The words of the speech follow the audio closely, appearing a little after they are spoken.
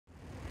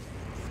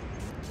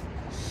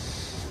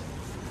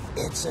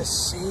It's a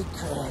secret.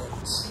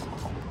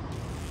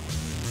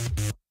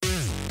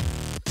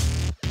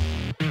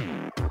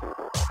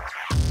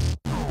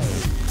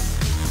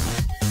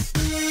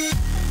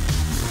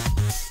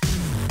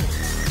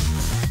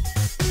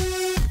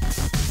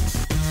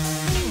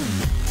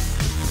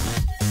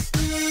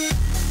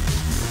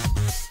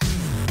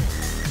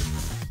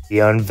 The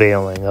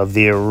unveiling of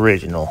the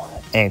original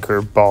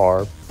Anchor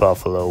Bar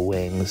buffalo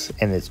wings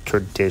in its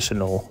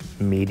traditional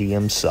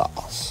medium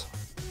sauce.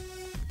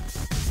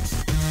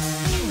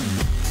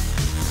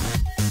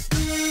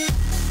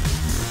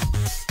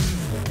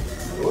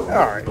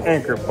 Alright,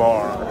 Anchor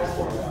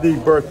Bar, the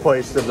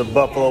birthplace of the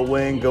buffalo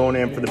wing, going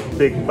in for the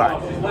big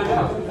bite.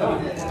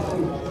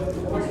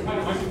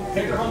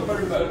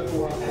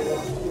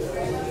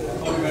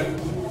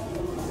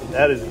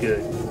 That is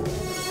good.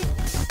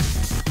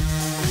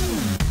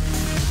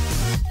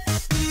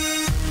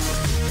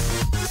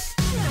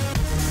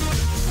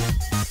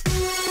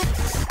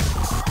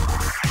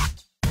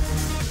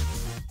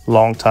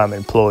 Longtime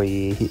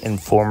employee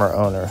and former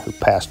owner who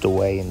passed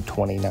away in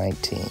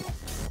 2019.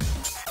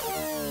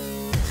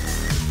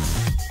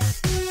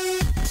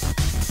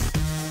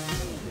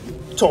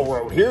 Toll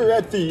Road here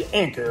at the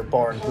Anchor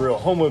Bar and Grill,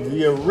 home of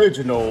the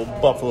original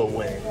buffalo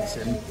wings,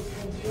 and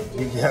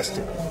you guessed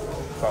it,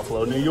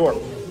 Buffalo, New York.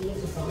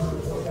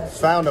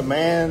 Found a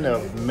man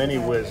of many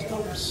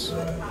wisdoms.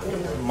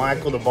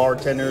 Michael, the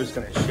bartender, is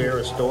going to share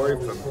a story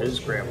from his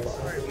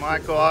grandfather.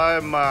 Michael,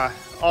 I'm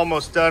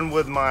almost done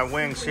with my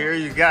wings here.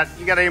 You got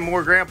any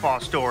more grandpa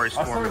stories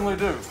for me? I certainly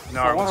do.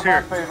 No, so one of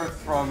my favorites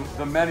from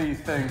the many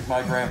things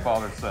my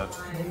grandfather said,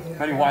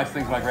 many wise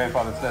things my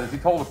grandfather said, is he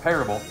told a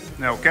parable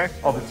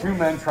of the two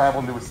men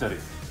traveling to a city.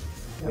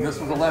 And this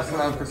was a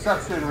lesson on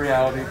perception and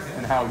reality,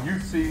 and how you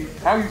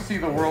see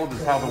the world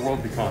is how the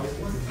world becomes.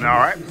 All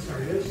right.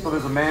 So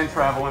there's a man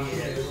traveling.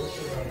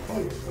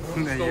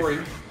 Story.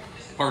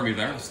 Pardon me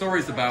there. The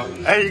story's about...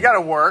 Hey, you got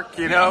to work,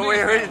 you know?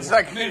 It's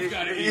like... Man's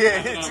got to eat.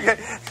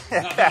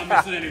 Not that I'm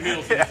missing any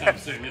meals anytime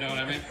soon, you know what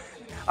I mean?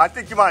 I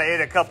think you might have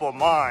ate a couple of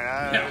mine.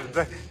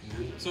 Yeah.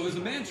 So there's a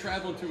man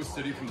traveling to a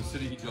city from the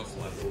city he just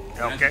left.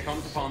 And as he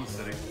comes upon the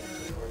city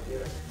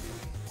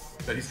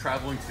that he's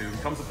traveling to, he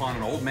comes upon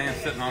an old man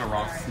sitting on a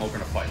rock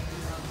smoking a pipe.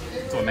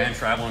 So a man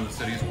traveling the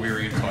city is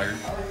weary and tired.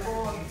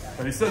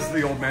 And he says to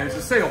the old man, he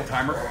says, "Say, old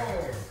timer,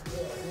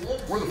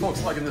 what are the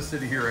folks like in this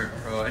city here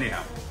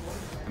anyhow?"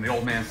 And the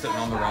old man sitting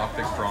on the rock,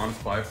 takes a draw on his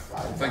pipe,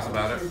 thinks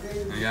about it,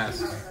 and he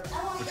asks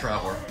the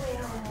traveler,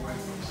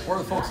 "What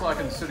are the folks like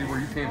in the city where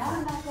you came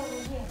from?"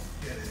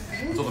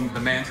 So the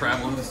man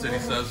traveling in the city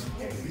says,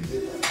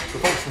 "The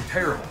folks were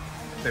terrible.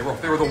 They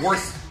were the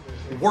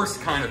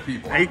worst kind of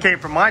people. He came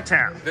from my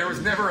town. There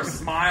was never a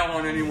smile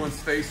on anyone's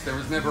face. There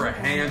was never a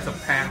hand to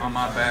pat on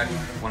my back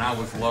when I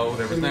was low.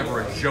 There was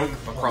never a joke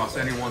across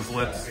anyone's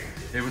lips.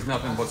 It was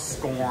nothing but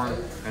scorn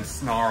and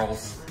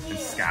snarls and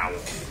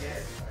scowls."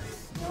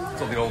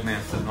 So the old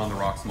man sitting on the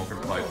rock smoking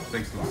a pipe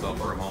thinks to himself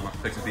for a moment,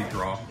 takes a deep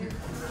draw.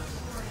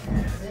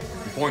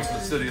 He points to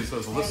the city and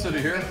says, "Well, this city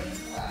here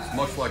is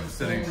much like the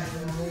city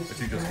that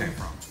you just came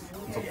from."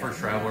 And so the first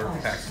traveler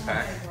packs his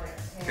pack,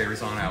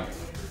 carries on out.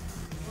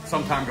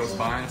 Some time goes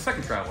by, and a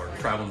second traveler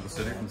traveling to the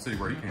city from the city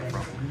where he came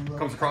from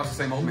comes across the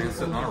same old man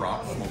sitting on a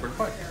rock smoking a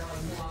pipe.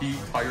 He,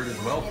 tired as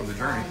well from the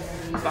journey,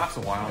 stops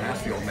a while and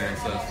asks the old man,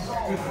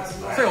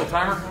 says, "Say, old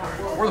timer,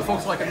 what are the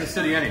folks like in this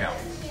city anyhow?"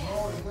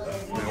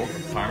 The old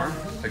timer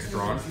takes a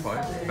draw on his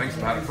pipe, thinks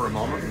about it for a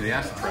moment, and he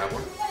asks the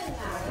traveler,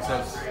 he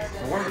says,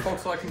 "Well, what are the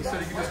folks like in the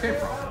city you just came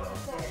from?"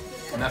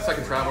 And that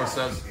second traveler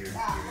says,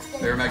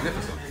 "They're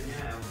magnificent.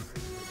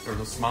 There's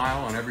a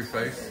smile on every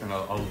face and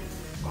a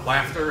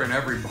laughter in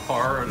every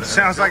bar. And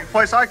sounds like the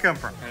place I come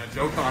from. And a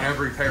joke on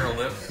every pair of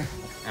lips,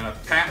 and a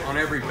pat on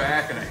every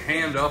back, and a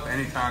hand up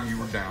anytime you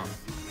were down.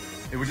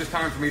 It was just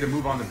time for me to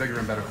move on to bigger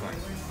and better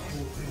things."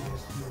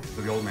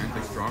 So the old man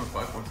takes a draw on his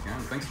pipe once again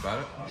and thinks about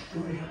it.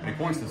 And he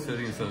points to the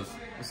city and says,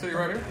 "The city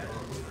right here,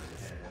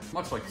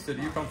 much like the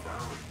city you come from."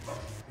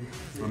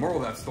 And the moral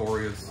of that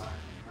story is,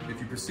 if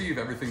you perceive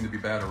everything to be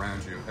bad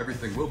around you,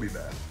 everything will be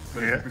bad.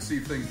 But if you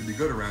perceive things to be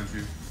good around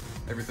you,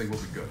 everything will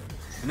be good.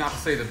 And not to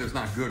say that there's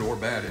not good or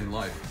bad in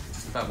life.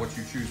 It's just about what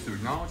you choose to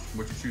acknowledge,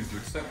 what you choose to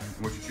accept,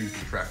 and what you choose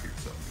to attract to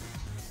yourself.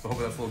 So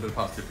hopefully that's a little bit of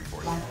positivity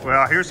for you.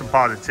 Well, here's some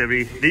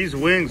positivity. These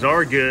wings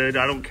are good.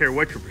 I don't care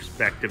what your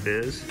perspective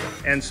is.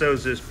 And so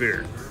is this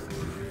beer.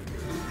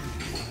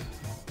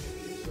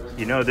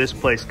 You know, this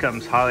place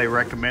comes highly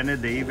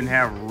recommended. They even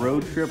have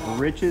Road Trip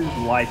Rich's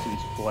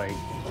license plate.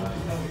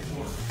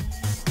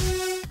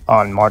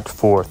 On March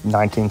 4th,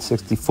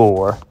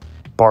 1964,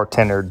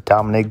 bartender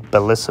Dominic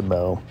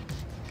Bellissimo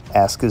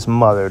asked his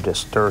mother to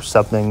stir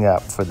something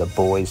up for the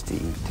boys to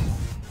eat.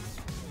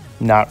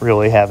 Not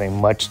really having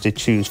much to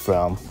choose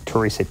from,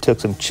 Teresa took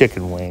some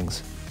chicken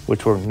wings,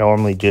 which were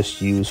normally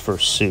just used for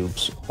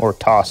soups or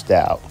tossed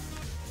out,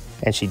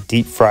 and she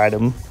deep fried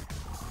them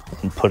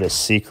and put a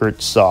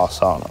secret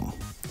sauce on them.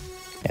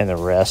 And the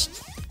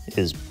rest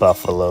is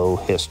buffalo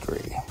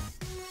history.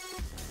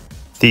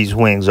 These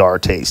wings are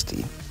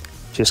tasty.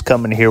 Just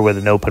coming here with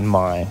an open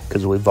mind,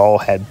 because we've all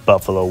had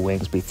buffalo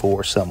wings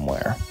before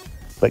somewhere.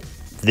 But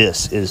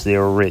this is the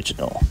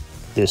original.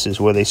 This is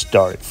where they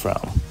started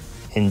from.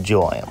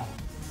 Enjoy them.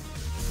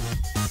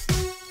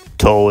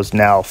 Toll is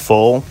now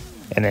full,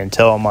 and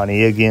until I'm on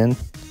E again,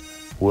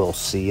 we'll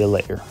see you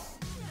later.